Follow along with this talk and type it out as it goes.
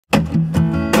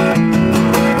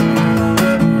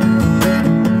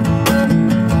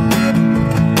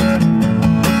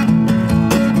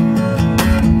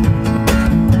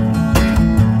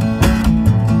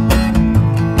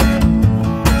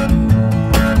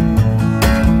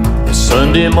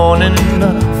Sunday morning,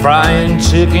 frying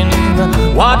chicken,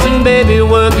 watching baby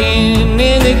working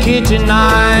in the kitchen.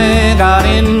 I got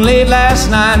in late last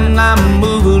night and I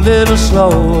move a little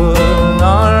slower.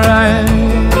 Alright,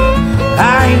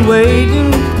 I ain't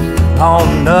waiting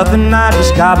on nothing, I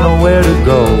just got nowhere to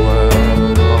go.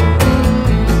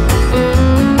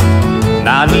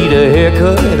 I need a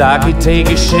haircut, I could take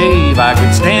a shave, I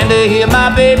could stand to hear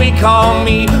my baby call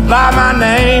me by my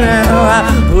name. I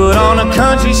put on a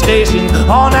country station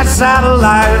on that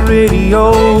satellite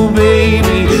radio,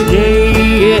 baby.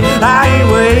 Yeah, I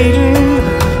ain't waiting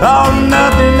on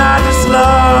nothing, I just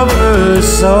love her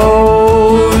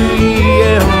so.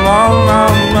 Yeah, mama.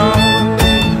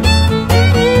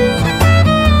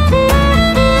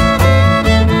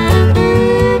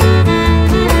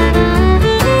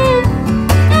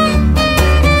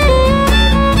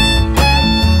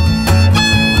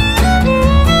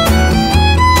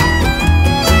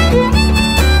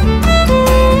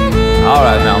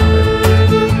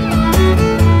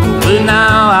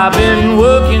 Now I've been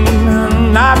working,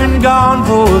 I've been gone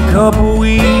for a couple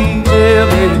weeks, yeah,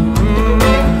 baby.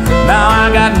 Now I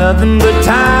got nothing but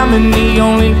time, and the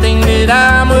only thing that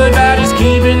I'm worried about is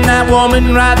keeping that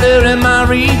woman right there in my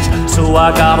reach. So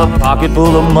I got a pocket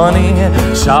full of money,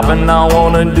 shopping I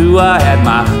wanna do. I had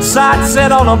my sights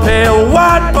set on a pair of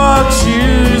white bug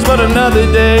shoes, but another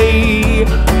day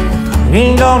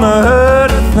ain't gonna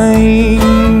hurt a thing.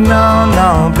 No,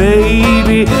 no,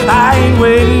 baby, I ain't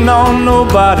waiting on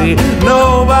nobody,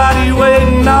 nobody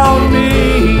waiting on me.